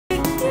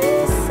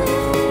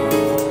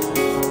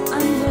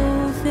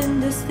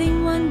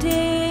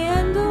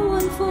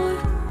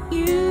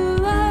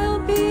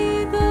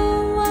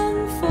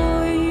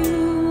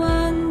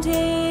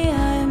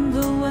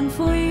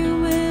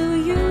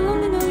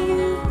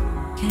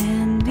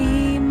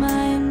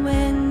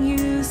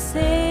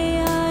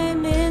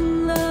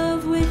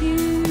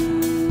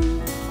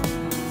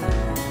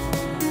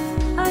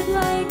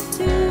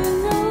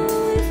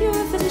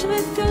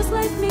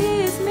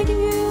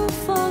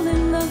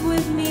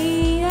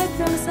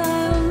promise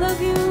I'll love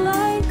you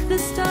like the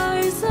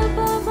stars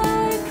above.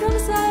 I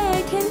promise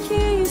I can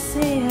hear you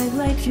say I'd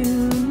like to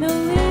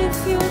know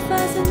if your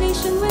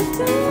fascination with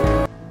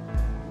me.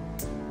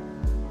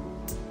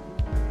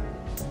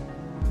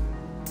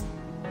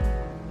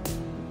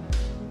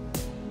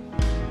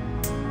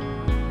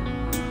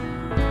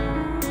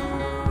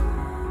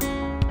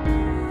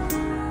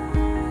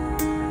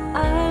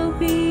 I'll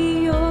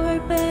be your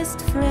best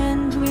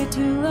friend. We're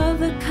two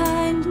of a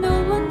kind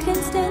no one can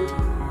stand.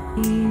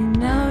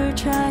 In our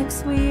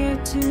tracks we're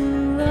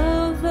two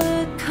of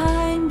a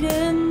kind,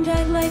 and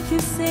I'd like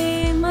to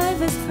say, my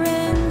best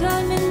friend,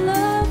 I'm in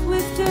love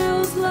with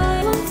girls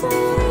like one for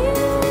you.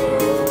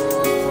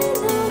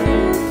 Now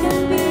you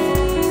can be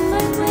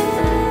my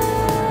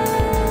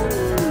man.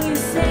 You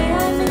say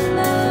I'm in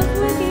love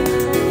with you.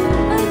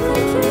 I'd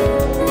like to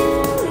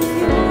know if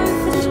you're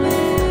finished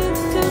with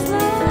girls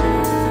like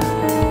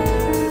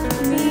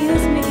me.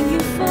 Is making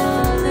you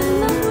fall in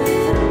love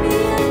with me.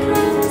 I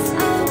promise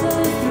I'll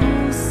love you.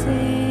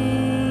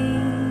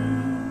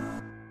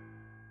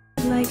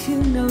 I'd like to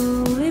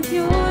know if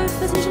you're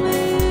finished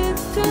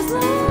with girls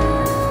like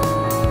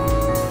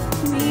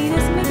me.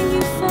 Is making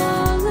you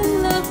fall in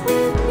love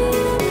with me. I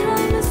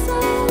promise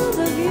I'll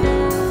love you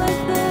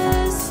like the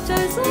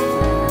stars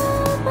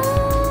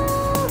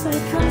above. I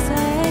promise I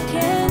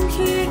can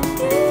hear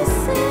you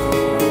say,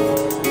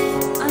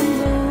 I'm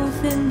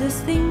both in this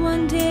thing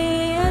one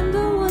day and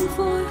the one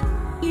for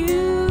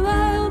you.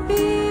 I'll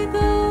be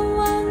the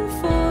one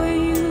for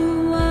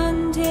you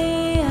one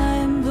day.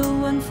 I'm the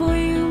one for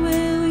you.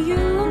 Will you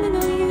only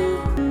know you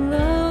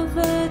love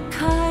a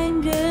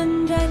kind?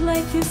 And I'd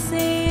like to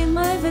say,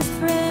 my best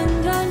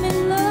friend, I'm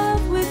in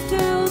love with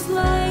girls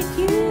like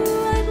you.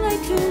 I'd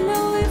like to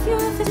know if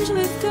you're finished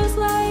with girls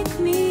like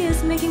me.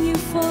 Is making you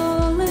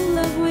fall in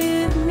love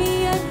with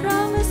me. I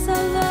promise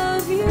I'll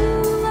love you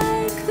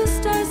like the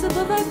stars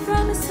above. I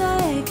promise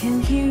I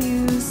can hear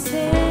you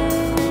say,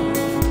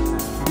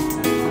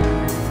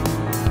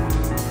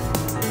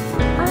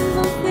 I'm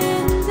both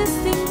in this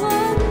thing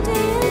one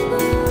day and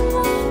the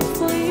one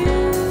for you.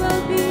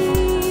 I'll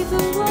be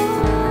the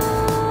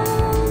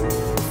one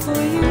for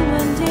you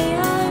one day.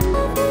 I'm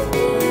love with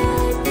me. I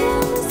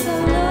promise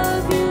I'll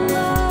love you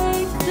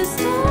like the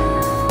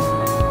stars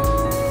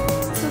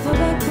above.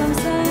 I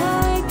promise I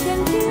can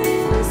hear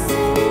you say,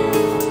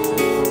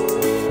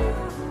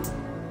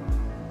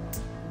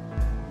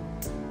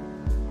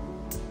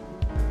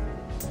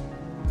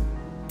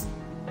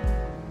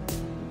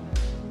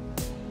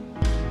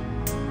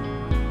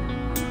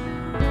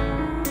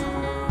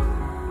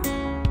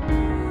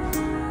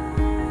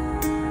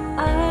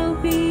 I'll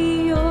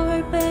be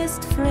your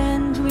best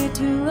friend. We're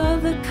two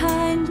of a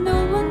kind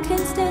no one can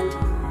stand.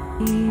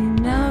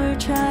 In our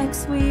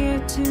tracks we're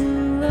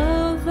two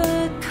of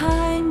a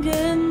kind,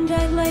 and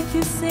I'd like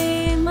to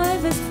say, my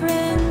best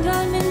friend,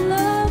 I'm in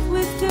love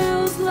with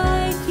girls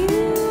like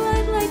you.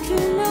 I'd like to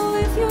know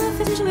if you're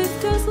finished with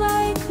girls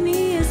like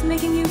me. Is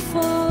making you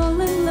fall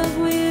in love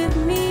with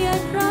me. I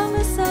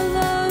promise I'll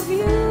love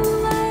you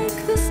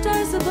like the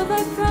stars above.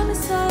 I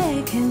promise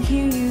I can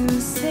hear you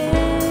say,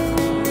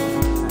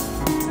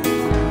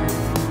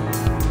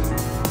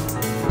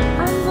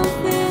 I'm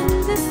both in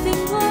this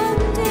thing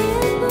one day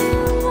and the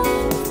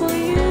one for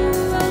you.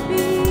 I'll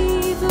be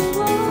the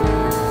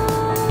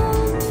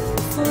one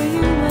for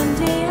you one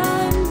day.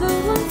 I'm the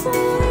one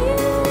for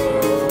you.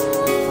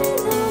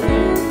 Now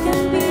you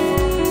can be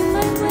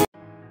my man.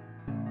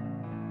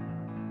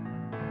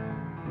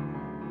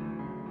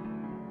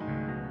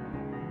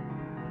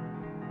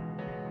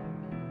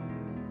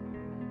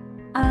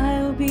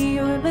 I'll be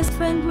your best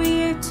friend.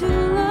 We're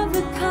two of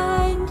a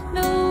kind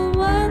no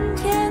one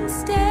can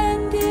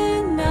stand.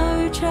 In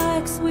our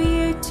tracks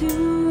we're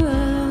two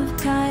of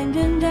kind,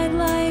 and I'd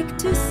like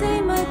to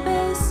say, my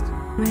best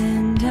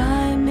friend,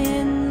 I'm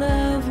in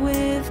love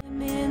with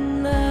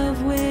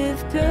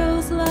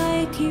girls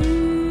like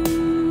you.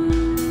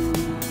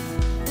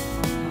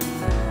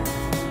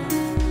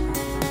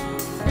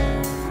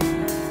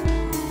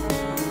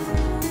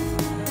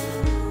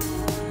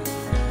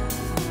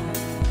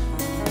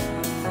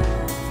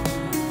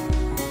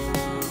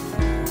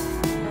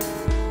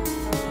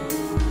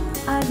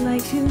 I'd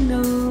like to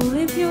know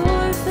if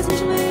you're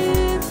finished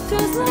with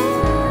girls like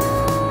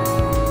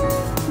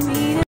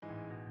me.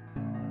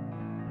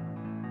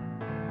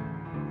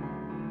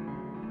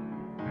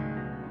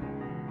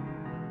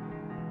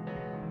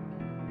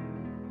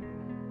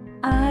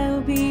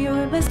 I'll be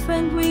your best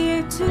friend.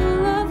 We're two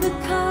of a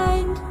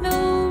kind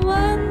no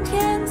one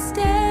can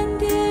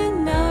stand.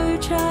 In our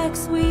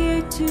tracks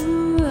we're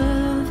two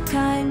of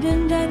kind,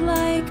 and I'd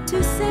like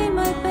to say,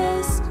 my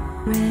best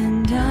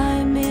friend,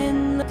 I'm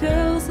in love with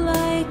girls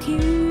like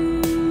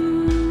you.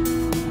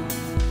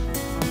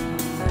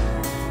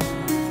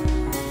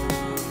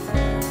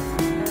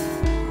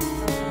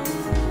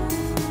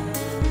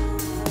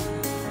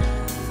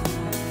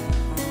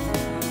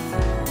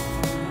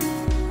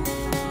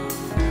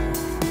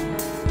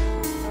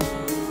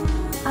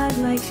 I'd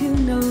like to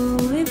know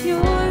if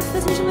you're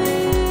finished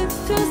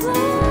with girls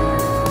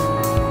like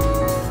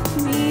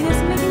me.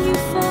 That's making you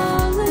fall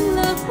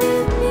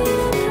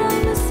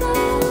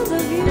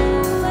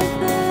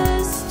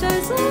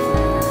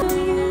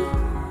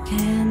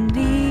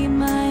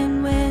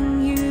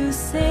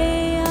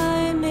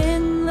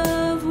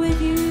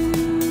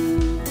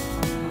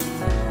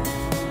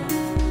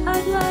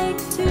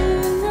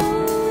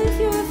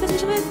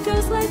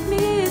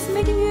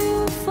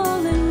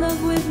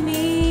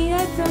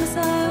promise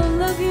I'll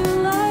love you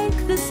like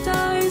the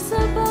stars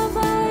above.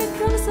 I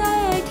promise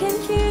I can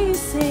hear you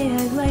say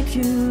I'd like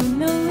to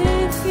know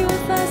if your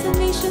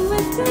fascination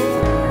with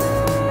me